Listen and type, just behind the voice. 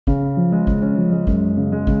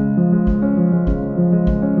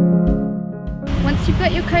once you've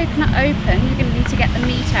got your coconut open, you're going to need to get the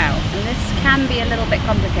meat out, and this can be a little bit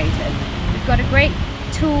complicated. We've got a great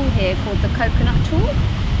tool here called the coconut tool,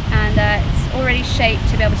 and it's already shaped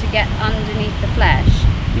to be able to get underneath the flesh.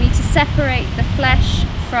 We need to separate the flesh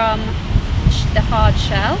from the hard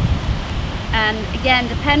shell, and again,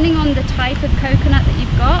 depending on the type of coconut that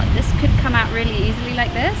you've got, this could come out really easily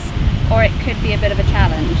like this, or it could be a bit of a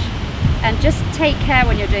challenge. And just take care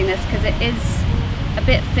when you're doing this, because it is a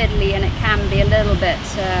bit fiddly and it can be a little bit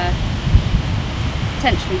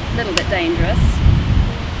potentially a little bit dangerous.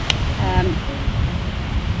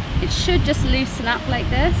 It should just loosen up like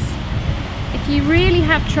this. If you really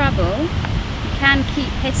have trouble, you can keep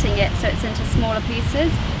hitting it so it's into smaller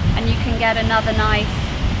pieces, and you can get another knife,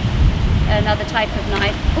 another type of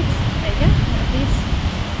knife. Oops, there you go, another piece.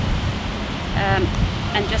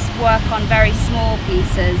 And just work on very small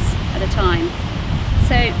pieces at a time.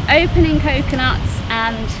 So opening coconuts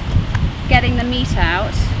and getting the meat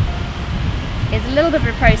out is a little bit of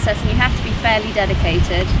a process, and you have to be fairly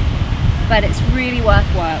dedicated, but it's really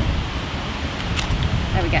worthwhile.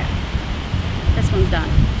 There we go. This one's done.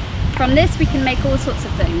 From this we can make all sorts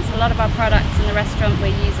of things. A lot of our products in the restaurant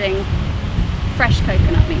we're using fresh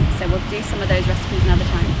coconut meat, so we'll do some of those recipes another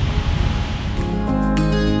time.